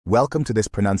Welcome to this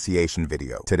pronunciation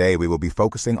video. Today we will be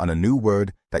focusing on a new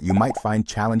word that you might find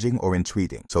challenging or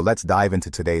intriguing. So let's dive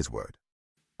into today's word.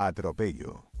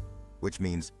 Atropello, which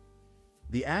means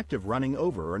the act of running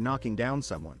over or knocking down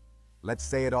someone. let's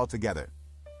say it all together.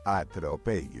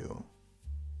 Atropello.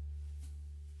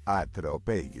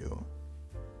 Atropello.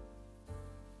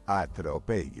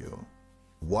 Atropello.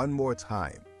 One more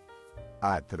time.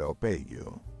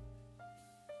 Atropello.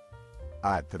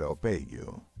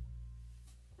 Atropello.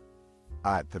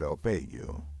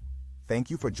 Atropello. Thank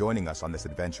you for joining us on this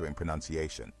adventure in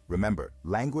pronunciation. Remember,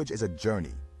 language is a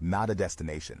journey, not a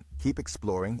destination. Keep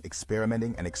exploring,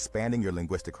 experimenting, and expanding your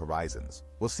linguistic horizons.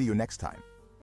 We'll see you next time.